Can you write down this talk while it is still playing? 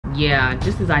Yeah,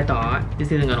 just as I thought,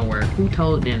 this isn't gonna work. Who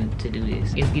told them to do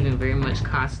this? It's giving very much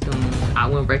costume. I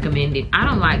wouldn't recommend it. I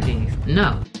don't like this.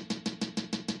 No.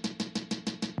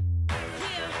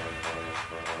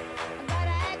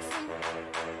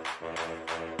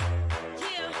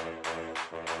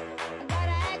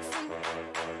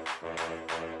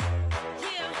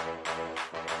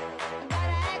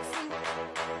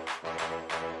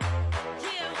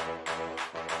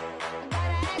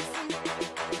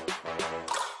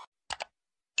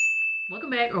 Welcome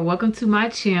back, or welcome to my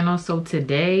channel. So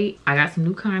today I got some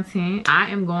new content. I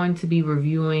am going to be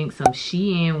reviewing some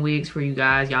Shein wigs for you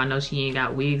guys. Y'all know Shein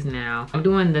got wigs now. I'm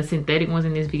doing the synthetic ones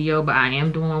in this video, but I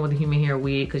am doing one with a human hair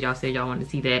wig because y'all said y'all wanted to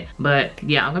see that. But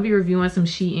yeah, I'm gonna be reviewing some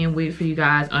Shein wigs for you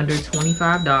guys under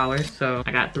 $25. So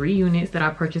I got 3 units that I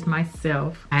purchased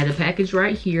myself. I had the package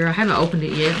right here. I haven't opened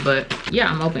it yet, but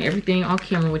yeah, I'm opening everything on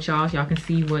camera with y'all so y'all can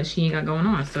see what Shein got going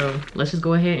on. So let's just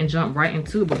go ahead and jump right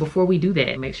into it. But before we do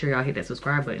that, make sure y'all hit that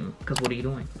subscribe button, because what are you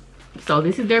doing? So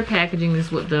this is their packaging. This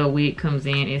is what the wig comes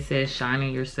in. It says shine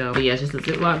on yourself. But yeah, it's just a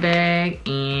Ziploc bag.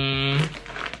 And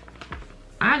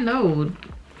I know,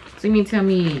 so you mean tell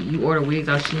me you order wigs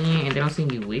off Shein and they don't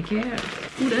send you wig caps?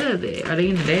 Who does that? Are they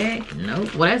in the bag?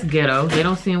 Nope. Well, that's ghetto. They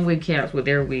don't send wig caps with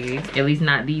their wigs. At least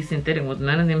not these synthetic ones.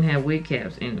 None of them have wig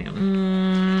caps in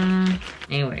them.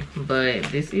 Anyway, but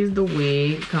this is the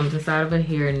wig. It comes inside of a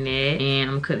hairnet, and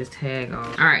I'm gonna cut this tag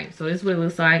off. All right, so this is what it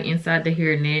looks like inside the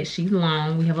hairnet. She's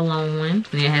long. We have a long one,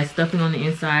 and it has stuffing on the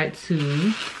inside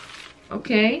too.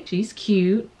 Okay, she's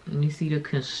cute. Let me see the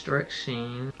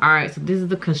construction. All right, so this is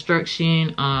the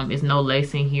construction. It's no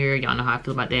lace in here. Y'all know how I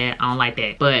feel about that. I don't like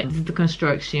that. But this is the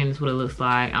construction. This is what it looks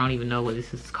like. I don't even know what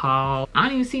this is called. I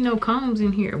don't even see no combs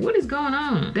in here. What is going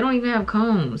on? They don't even have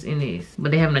combs in this,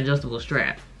 but they have an adjustable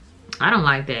strap. I don't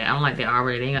like that. I don't like that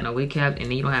already. They ain't got no wig cap and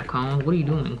then you don't have combs. What are you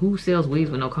doing? Who sells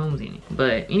wigs with no combs in it?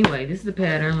 But anyway, this is the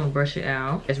pattern. I'm gonna brush it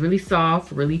out. It's really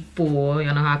soft, really full.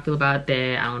 Y'all know how I feel about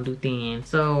that. I don't do thin.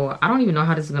 So I don't even know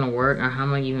how this is gonna work or how I'm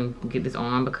gonna even get this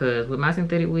on, because with my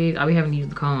synthetic wigs, I'll be having to use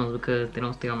the combs because they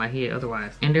don't stay on my head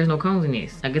otherwise. And there's no combs in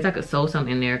this. I guess I could sew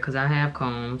something in there because I have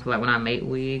combs, like when I make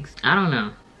wigs. I don't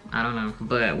know,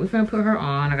 but we're gonna put her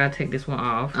on. I gotta take this one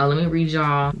off. Let me read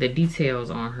y'all the details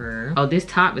on her. Oh, this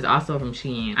top is also from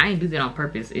Shein. I didn't do that on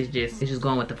purpose. It's just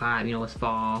going with the vibe. You know, it's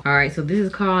fall. All right, so this is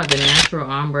called the Natural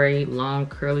Ombre Long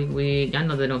Curly Wig. Y'all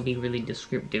know they don't be really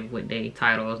descriptive with their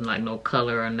titles, like no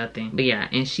color or nothing. But yeah,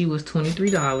 and she was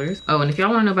 $23. Oh, and if y'all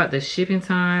wanna know about the shipping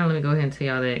time, let me go ahead and tell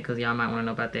y'all that, because y'all might wanna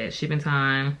know about that. Shipping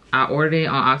time, I ordered it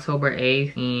on October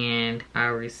 8th and I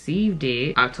received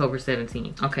it October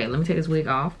 17th. Okay, let me take this wig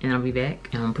off and I'll be back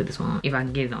and I'm gonna put this one on if I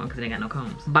can get it on, because it ain't got no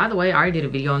combs. By the way, I already did a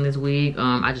video on this wig.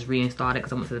 I just reinstalled it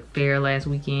because I went to the fair last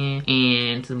weekend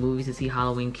and to the movies to see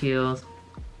Halloween Kills.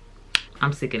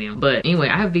 I'm sick of them. But anyway,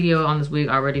 I have a video on this wig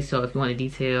already, so if you want the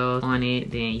details on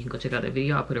it, then you can go check out that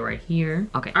video. I'll put it right here.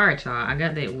 Okay, all right, y'all, I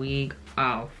got that wig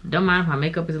off. Don't mind if my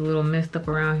makeup is a little messed up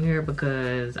around here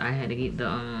because I had to get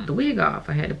the wig off.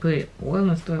 I had to put oil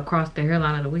and stuff across the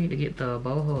hairline of the wig to get the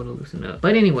bow hole to loosen up.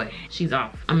 But anyway, she's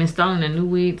off. I'm installing a new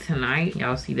wig tonight.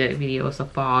 Y'all see that video. It's a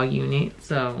fall unit.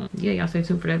 So yeah, y'all stay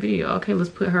tuned for that video. Okay, let's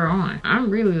put her on.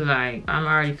 I'm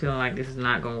already feeling like this is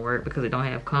not gonna work because it don't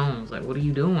have combs. Like, what are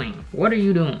you doing? What are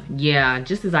you doing? Yeah,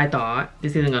 just as I thought,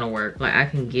 this isn't gonna work. Like, I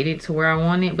can get it to where I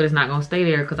want it, but it's not gonna stay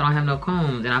there because I don't have no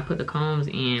combs. And I put the combs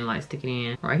in, like, stick it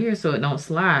in right here so it don't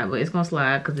slide, but it's gonna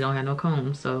slide because it don't have no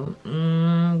combs. So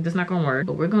that's not gonna work,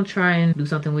 but we're gonna try and do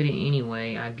something with it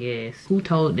anyway, I guess. Who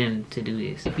told them to do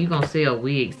this? If you gonna sell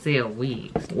wigs, sell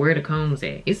wigs. Where the combs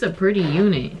at? It's a pretty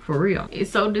unit, for real.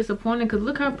 It's so disappointing because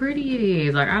look how pretty it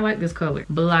is. Like, I like this color,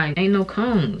 but like, ain't no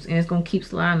combs and it's gonna keep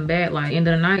sliding back. Like, end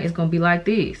of the night, it's gonna be like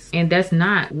this, and that's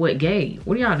not what gave.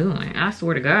 What are y'all doing? I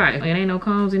swear to God, it ain't no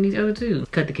combs in these other two.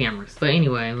 Cut the cameras. But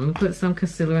anyway, let me put some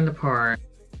concealer in the part.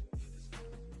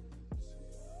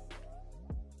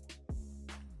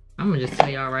 I'm gonna just tell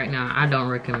y'all right now, I don't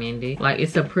recommend it. Like,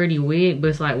 it's a pretty wig, but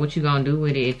it's like, what you gonna do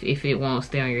with it if it won't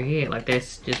stay on your head? Like,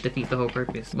 that's just defeats the whole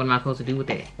purpose. What am I supposed to do with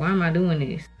that? Why am I doing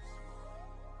this?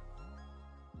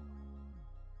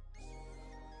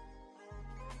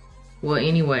 Well,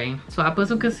 anyway, so I put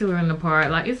some concealer in the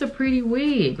part. Like, it's a pretty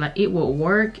wig. Like, it would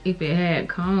work if it had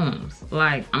combs.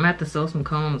 Like, I'm gonna have to sew some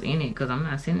combs in it because I'm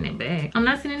not sending it back. I'm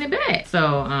not sending it back.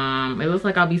 So, it looks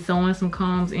like I'll be sewing some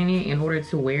combs in it in order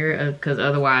to wear it, because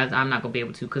otherwise I'm not gonna be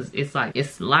able to, because it's like,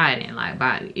 it's sliding. Like,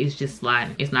 body, it's just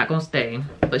sliding. It's not gonna stay.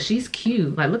 but she's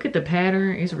cute. Like, look at the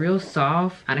pattern. It's real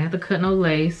soft. I didn't have to cut no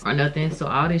lace or nothing. So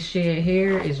all this shed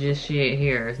hair is just shed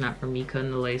hair. It's not for me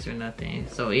cutting the lace or nothing.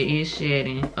 So it is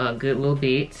shedding a good little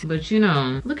bit. But you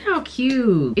know, look how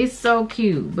cute. It's so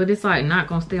cute. But it's like not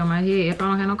gonna stay on my head if I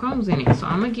don't have no combs in it. So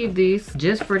I'm gonna give this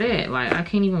just for that. Like, I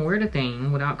can't even wear the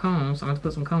thing without combs. So I'm gonna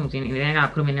put some combs in it. And then I gotta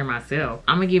put them in there myself.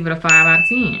 I'm gonna give it a 5 out of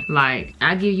 10. Like,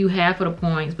 I give you half of the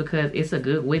points because it's a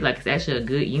good wig. Like, it's actually a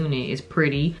good unit. It's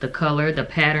pretty. The color, the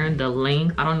pattern, the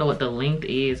length. I don't know what the length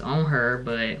is on her,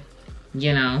 but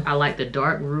you know, I like the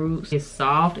dark roots. It's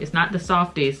soft. It's not the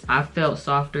softest. I felt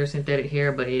softer synthetic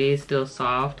hair, but it is still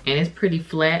soft. And it's pretty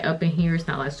flat up in here. It's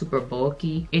not like super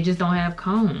bulky. It just don't have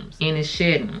combs. And it's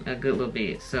shedding a good little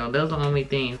bit. So those are the only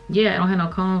things. Yeah, I don't have no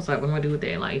combs. Like, what am I gonna do with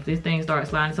that? Like, if this thing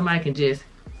starts sliding, somebody can just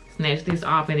snatch this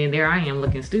off and then there I am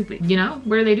looking stupid. You know,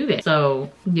 where do they do that?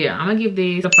 So yeah, I'm gonna give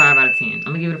these a 5 out of 10.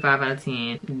 I'm gonna give it a 5 out of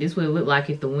 10. This would look like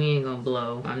if the wind gonna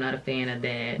blow. I'm not a fan of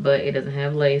that, but it doesn't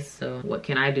have lace, so what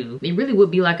can I do? It really would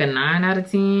be like a 9 out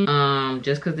of 10,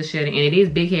 just because the shedding, and it is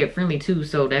big head friendly too,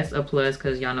 so that's a plus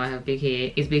because y'all know I have big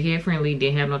head. It's big head friendly,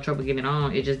 didn't have no trouble getting it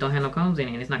on. It just don't have no combs in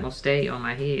it, and it's not gonna stay on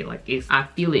my head. Like, I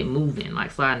feel it moving,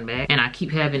 like sliding back, and I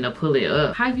keep having to pull it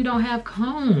up. How you don't have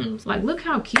combs? Like, look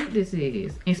how cute this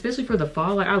is, and especially for the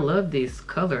fall. Like, I love this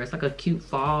color. It's like a cute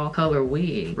fall color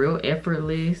wig. Real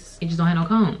effortless. It just don't have no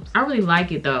combs. I really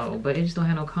like it though, but it just don't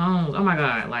have no combs. Oh my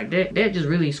god, like that just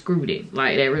really screwed it.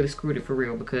 Like, that really screwed it for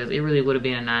real, because it really would have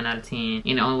been a 9 out of 10, and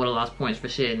it only would have lost points for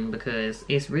shedding because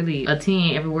it's really a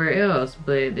 10 everywhere else,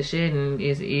 but the shedding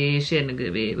is shedding a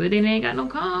good bit, but then they ain't got no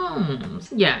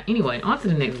combs. Yeah, anyway, on to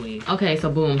the next wig. Okay,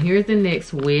 so boom, here's the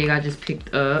next wig I just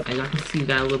picked up. As y'all can see, we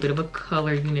got a little bit of a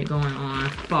color unit going on.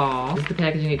 Fall. This is the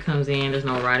packaging it comes in. There's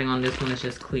no writing on this one. It's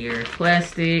just clear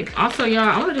plastic. Also, y'all,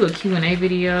 I want to do a Q&A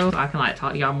video so I can like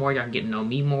talk to y'all more. Y'all can get to know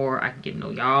me more. I can get to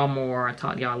know y'all more. I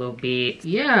talk to y'all a little bit.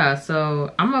 Yeah,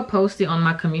 so I'm gonna post it on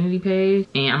my community page,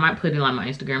 and I might put it in like my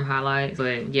Instagram highlights.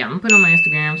 But yeah, I'm gonna put it on my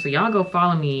Instagram, so y'all go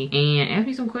follow me and ask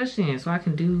me some questions so I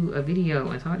can do a video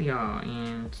and talk to y'all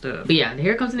and stuff. But yeah, the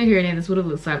hair comes in the hair, and this is what it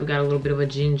looks like. We got a little bit of a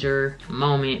ginger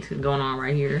moment going on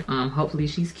right here. Hopefully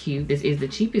she's cute. This is the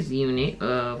cheapest unit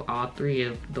of all 3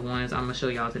 of the ones I'm gonna show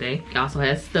y'all today. It also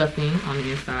has stuffing on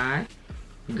the inside.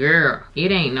 Girl,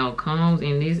 it ain't no combs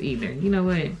in this either. You know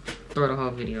what? Throw the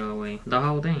whole video away. The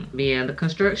whole thing. But yeah, the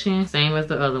construction, same as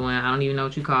the other one. I don't even know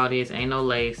what you call this. Ain't no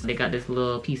lace. They got this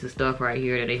little piece of stuff right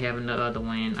here that they have in the other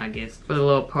one, I guess. For the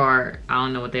little part, I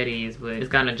don't know what that is, but it's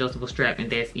got an adjustable strap and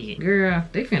that's it. Girl,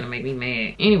 they finna make me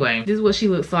mad. Anyway, this is what she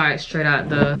looks like straight out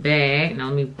the bag. Now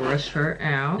let me brush her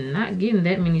out. I'm not getting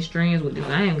that many strands with this.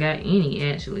 I ain't got any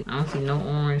actually. I don't see no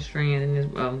orange strands in this.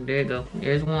 Oh, there you go.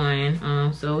 There's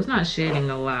one. So it's not shedding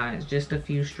a lot. It's just a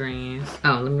few strands.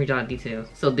 Oh, let me read y'all details.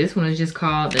 So this one is just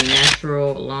called the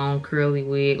natural long curly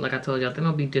wig. Like I told y'all, they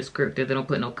don't be descriptive. They don't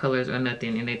put no colors or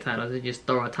nothing in their titles. They just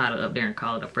throw a title up there and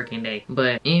call it a freaking day.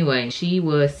 But anyway, she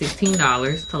was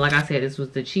 $16. So like I said, this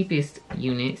was the cheapest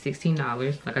unit,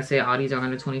 $16. Like I said, all these are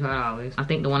under $25. I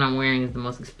think the one I'm wearing is the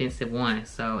most expensive one,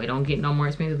 so it don't get no more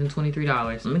expensive than $23.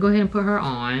 Let me go ahead and put her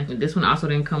on. This one also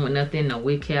didn't come with nothing, no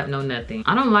wig cap, no nothing.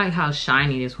 I don't like how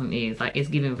shiny this one is. Like, it's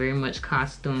giving very much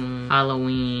costume,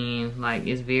 Halloween. Like,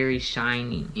 it's very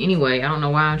shiny. Anyway, I don't know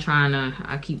why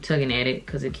I keep tugging at it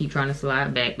because it keep trying to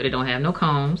slide back, but it don't have no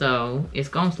comb, so it's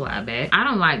gonna slide back. I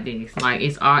don't like this. Like,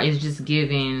 it's just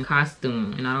giving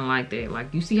costume, and I don't like that.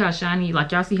 Like, you see how shiny,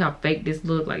 like y'all see how fake this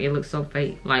look? Like, it looks so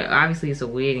fake. Like, obviously it's a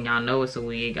wig and y'all know it's a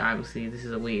wig. Obviously this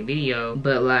is a wig video,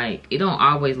 but like, it don't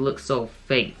always look so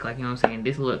fake. Like, you know what I'm saying?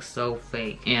 This looks so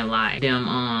fake. And like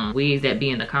them wigs that be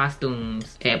in the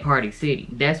costumes at Party City,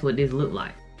 that's what this look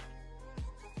like.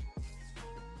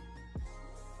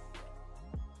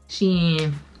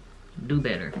 Shein, do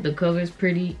better. The color is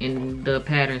pretty and the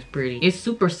pattern's pretty. It's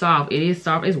super soft. It is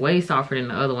soft. It's way softer than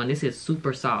the other one. This is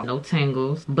super soft. No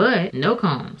tangles, but no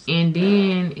combs. And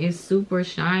then it's super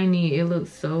shiny. It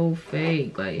looks so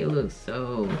fake. Like, it looks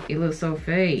so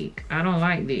fake. I don't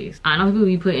like this. I know people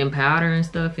be putting powder and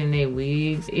stuff in their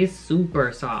wigs. It's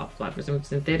super soft. Like, for some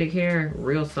synthetic hair,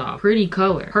 real soft. Pretty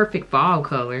color. Perfect fall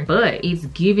color. But it's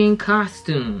giving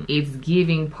costume. It's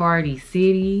giving Party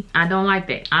City. I don't like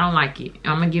that. I don't like it.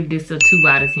 I'm gonna give this a 2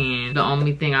 out of 10. The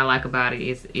only thing I like about it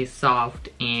is soft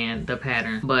and the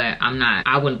pattern, but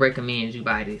I wouldn't recommend you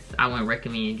buy this. I wouldn't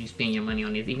recommend you spend your money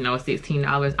on this. Even though it's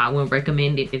 $16, I wouldn't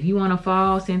recommend it. If you want a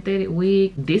fall synthetic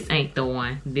wig, this ain't the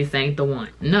one. This ain't the one.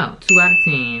 No, 2 out of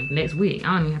 10. Next wig.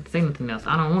 I don't even have to say nothing else.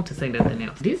 I don't want to say nothing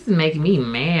else. This is making me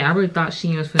mad. I really thought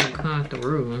Shein was finna come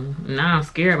through. Now I'm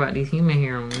scared about these human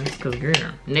hair ones, cause girl.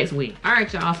 Next wig. All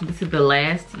right, y'all, so this is the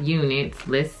last unit.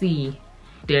 Let's see.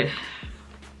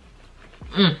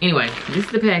 Anyway, this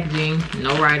is the packaging.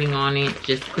 No writing on it.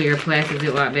 Just clear plastic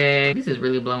Ziploc bag. This is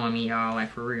really blowing me, y'all.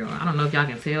 Like, for real. I don't know if y'all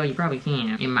can tell. You probably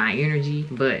can in my energy.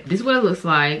 But this is what it looks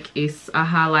like. It's a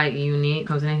highlight unit.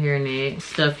 Comes in a hairnet.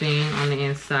 Stuffing on the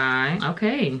inside.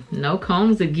 Okay. No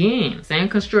combs again. Same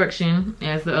construction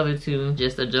as the other two.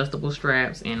 Just adjustable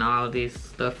straps and all this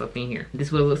stuff up in here. This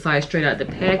is what it looks like straight out the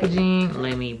packaging.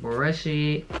 Let me brush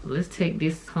it. Let's take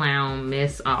this clown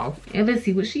mess off. And let's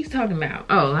see what she's talking about.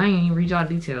 Oh, I ain't even read y'all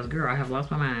details. Girl, I have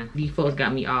lost my mind. These folks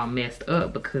got me all messed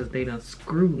up because they done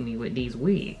screwed me with these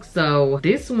wigs. So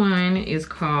this one is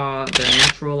called the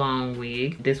Natural Long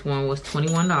Wig. This one was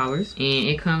 $21 and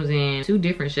it comes in 2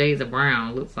 different shades of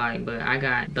brown, looks like, but I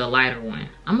got the lighter one.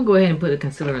 I'm gonna go ahead and put the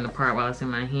concealer in the part while it's in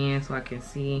my hand so I can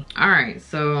see. All right,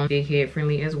 so big head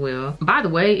friendly as well. By the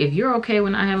way, if you're okay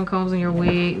with not having combs in your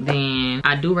wig, then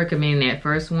I do recommend that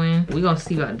first one. We're gonna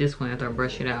see about this one after I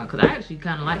brush it out, because I actually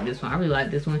kind of like this one. I really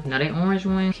like this one. Now that orange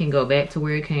one can go back to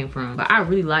where it came from, but I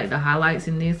really like the highlights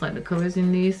in this, like the colors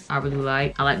in this. I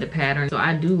like the pattern, so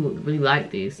I do really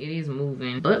like this. It is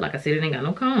moving, but like I said, it ain't got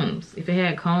no combs. If it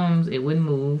had combs, it wouldn't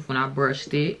move. When I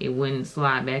brushed it, it wouldn't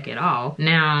slide back at all.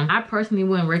 Now I personally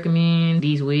wouldn't recommend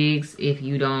these wigs if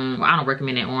you don't, well, I don't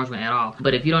recommend that orange one at all,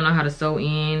 but if you don't know how to sew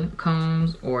in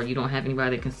combs, or you don't have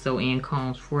anybody that can sew in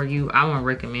combs for you, I wouldn't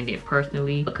recommend it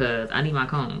personally, because I need my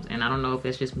combs, and I don't know if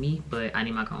it's just me, but I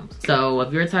need my combs. So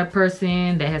if you're the type of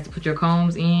person that has to put your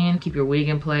combs in, keep your wig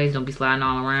in place, don't be sliding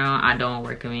all around, I don't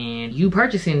recommend you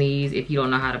purchasing these if you don't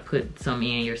know how to put some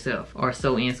in yourself or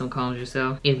sew in some combs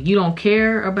yourself. If you don't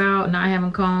care about not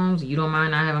having combs, you don't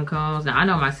mind not having combs. Now I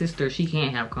know my sister, she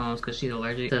can't have combs because she's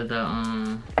allergic to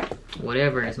the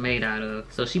whatever it's made out of,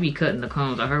 so she be cutting the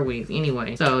combs of her wigs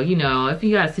anyway. So you know, if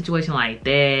you got a situation like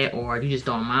that, or you just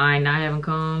don't mind not having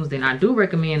combs, then I do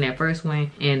recommend that first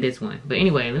one and this one. But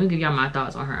anyway, let me give y'all my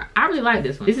thoughts on her. I really like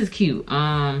this one. This is cute.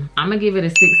 I'm gonna give it a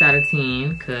 6 out of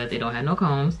 10 because it don't have no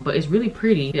combs, but it's really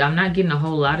pretty. I'm not getting a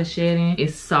whole lot of shedding.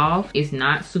 It's soft. It's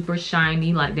not super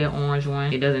shiny like that orange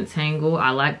one. It doesn't tangle.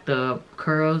 I like the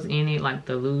curls in it, like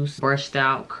the loose brushed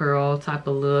out curl type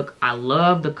of look. I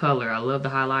love the color. I love the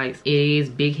highlights. It is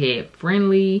big head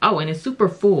friendly. Oh, and it's super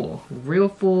full, real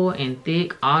full and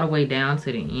thick all the way down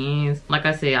to the ends. Like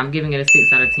I said, I'm giving it a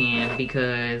 6 out of 10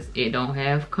 because it don't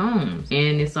have combs,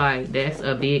 and it's like, that's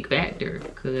a big factor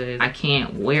because I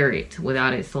can't wear it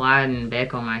without it sliding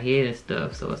back on my head and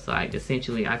stuff. So it's like,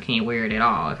 essentially I can't wear it at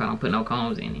all if I don't put no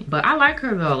combs in it. But I like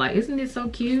her though. Like, isn't it so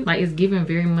cute? Like, it's giving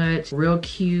very much real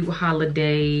cute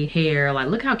holiday hair. Like,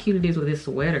 look how cute it is with this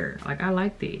sweater. Like, I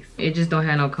like this. It just don't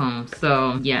have no combs.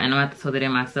 So yeah, and I'm gonna have to sew that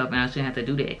in myself, and I shouldn't have to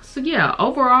do that. So yeah,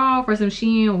 overall for some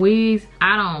Shein wigs,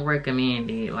 I don't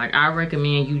recommend it. Like, I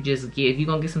recommend you just get, if you're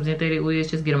gonna get some synthetic wigs,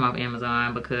 just get them off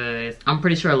Amazon, because I'm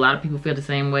pretty sure a lot of people feel the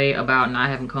same way about not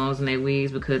having combs in their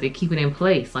wigs, because they keep it in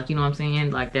place. Like, you know what I'm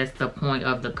saying? Like, that's the point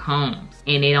of the combs.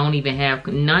 And they don't even have,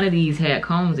 none of these had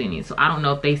combs in it. So I don't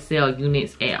know if they sell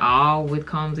units at all with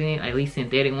combs in it, at least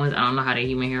synthetic ones. I don't know how the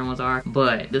human hair ones are,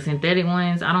 but the synthetic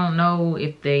ones, I don't know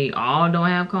if they all don't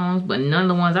have combs, but none of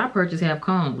the ones I purchased have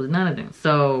combs, with none of them.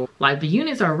 So like, the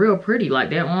units are real pretty. Like,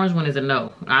 that orange one is a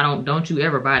no. Don't you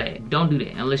ever buy that. Don't do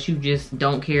that unless you just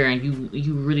don't care and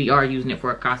you really are using it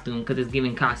for a costume, because it's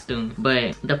giving costume.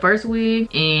 But the first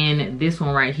wig and this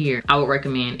one right here, I would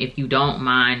recommend if you don't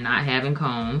mind not having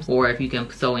combs, or if you can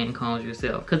sew in combs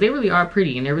yourself, because they really are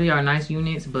pretty and they really are nice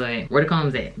units. But where the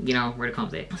combs at? You know, where the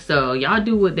combs at? So y'all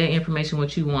do with that information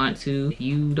what you want to. If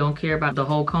you don't care about the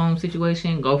whole comb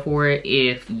situation, go for it.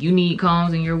 If you need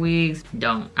combs in your wigs,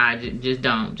 don't. Just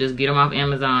don't. Just get them off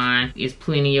Amazon. It's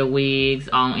plenty of wigs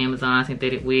on Amazon,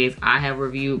 synthetic wigs. I have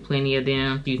reviewed plenty of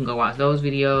them. You can go watch those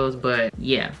videos. But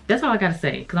yeah, that's all I gotta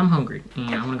say, because I'm hungry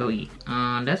and I'm gonna go eat.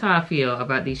 That's how I feel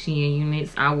about these Shein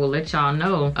units. I will let y'all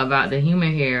know about the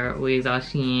human hair wigs on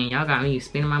Shein. Y'all got me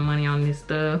spending my money on this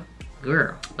stuff.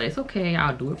 Girl, but it's okay,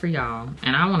 I'll do it for y'all.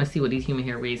 And I want to see what these human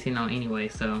hair wigs hitting on anyway.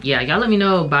 So yeah, y'all let me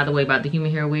know, by the way, about the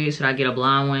human hair wig. Should I get a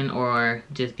blonde one or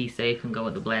just be safe and go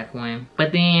with the black one?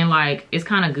 But then, like, it's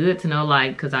kind of good to know,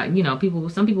 like, because you know,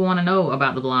 some people want to know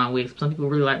about the blonde wigs. Some people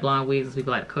really like blonde wigs. Some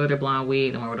people like to color their blonde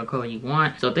wig, no matter what color you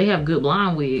want. So if they have good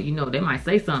blonde wig, you know, they might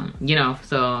say something, you know.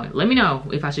 So let me know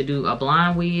if I should do a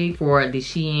blonde wig for the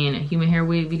Shein human hair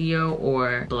wig video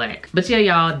or black. But yeah,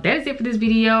 y'all, that is it for this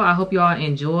video. I hope y'all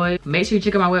enjoyed. Make sure you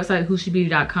check out my website,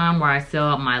 whoshebeauty.com, where I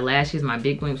sell my lashes, my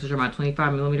big wings, which are my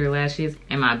 25mm lashes,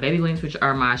 and my baby wings, which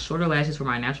are my shorter lashes for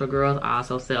my natural girls. I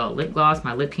also sell lip gloss,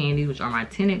 my lip candies, which are my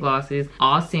tinted glosses,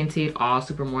 all scented, all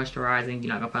super moisturizing.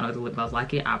 You're not gonna find other lip gloss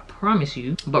like it, I promise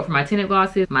you. But for my tinted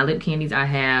glosses, my lip candies, I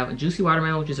have Juicy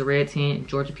Watermelon, which is a red tint,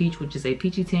 Georgia Peach, which is a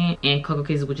peachy tint, and Cocoa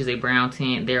Kisses, which is a brown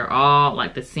tint. They're all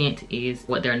like, the scent is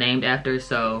what they're named after.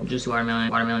 So Juicy Watermelon,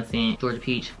 watermelon scent, Georgia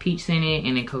Peach, peach scented,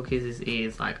 and then Cocoa Kisses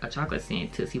is like a chocolate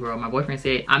scent, Tootsie Roll. My boyfriend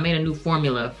said I made a new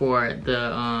formula for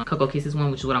the Cocoa Kisses one,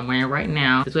 which is what I'm wearing right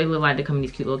now. This way they look like they come in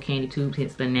these cute little candy tubes,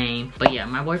 hence the name. But yeah,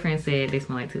 my boyfriend said they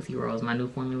smell like Tootsie Rolls, my new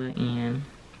formula, and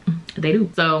they do.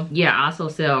 So yeah, I also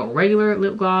sell regular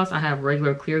lip gloss. I have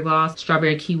regular clear gloss.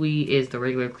 Strawberry Kiwi is the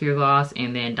regular clear gloss,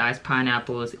 and then Diced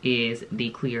Pineapples is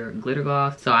the clear glitter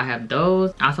gloss. So I have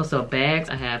those. I also sell bags.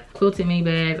 I have quilted mini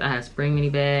bags. I have spring mini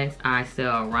bags. I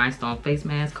sell rhinestone face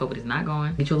masks. COVID is not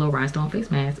going. Get your little rhinestone face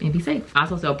mask and be safe. I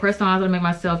also sell press-ons that I make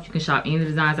myself. You can shop any of the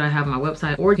designs that I have on my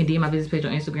website, or you can DM my business page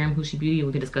on Instagram, Who She Beauty, and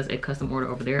we can discuss a custom order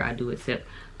over there. I do accept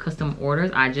custom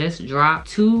orders. I just dropped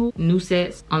 2 new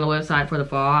sets on the website for the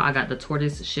fall. I got the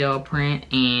tortoise shell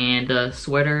print and the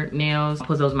sweater nails. I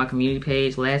posted those on my community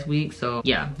page last week, so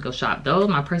yeah, go shop those.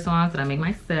 My press-ons that I make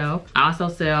myself. I also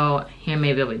sell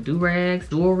handmade velvet do-rags,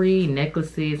 jewelry,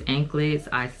 necklaces, anklets.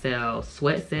 I sell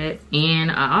sweat sets,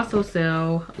 and I also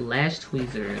sell lash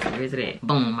tweezers. Where is it at?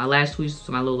 Boom, my lash tweezers.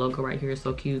 So my little logo right here is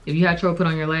so cute. If you have trouble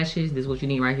putting on your lashes, this is what you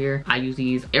need right here. I use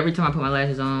these every time I put my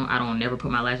lashes on. I don't never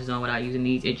put my lashes on without using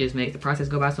these. It just makes the process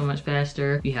go by so much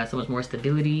faster. You have so much more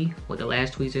stability with the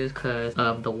lash tweezers because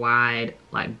of the wide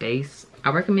like base.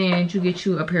 I recommend you get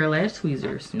you a pair of lash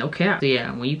tweezers, no cap. So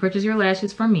yeah, when you purchase your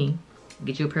lashes from me,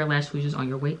 get you a pair of lash tweezers on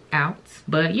your way out.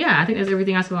 But yeah, I think that's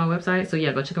everything I sell on my website. So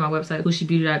yeah, go check out my website,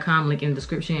 whoshebeauty.com, link in the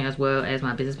description, as well as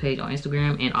my business page on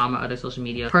Instagram and all my other social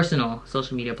media, personal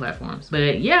social media platforms.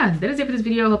 But yeah, that is it for this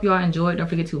video. Hope you all enjoyed. Don't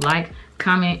forget to like,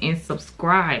 comment, and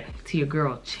subscribe to your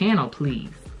girl channel, please.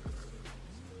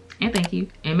 And thank you.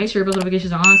 And make sure your post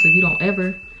notifications are on so you don't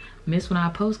ever miss when I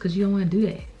post, because you don't want to do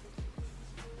that.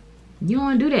 You don't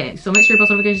want to do that. So make sure your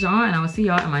post notifications are on, and I will see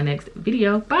y'all in my next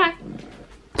video. Bye. What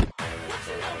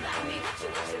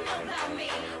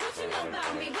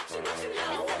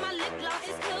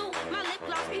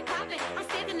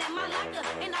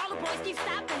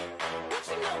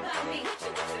you know about me?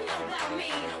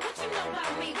 What you know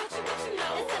about me? What you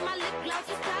know? It's in my lip gloss,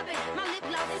 it's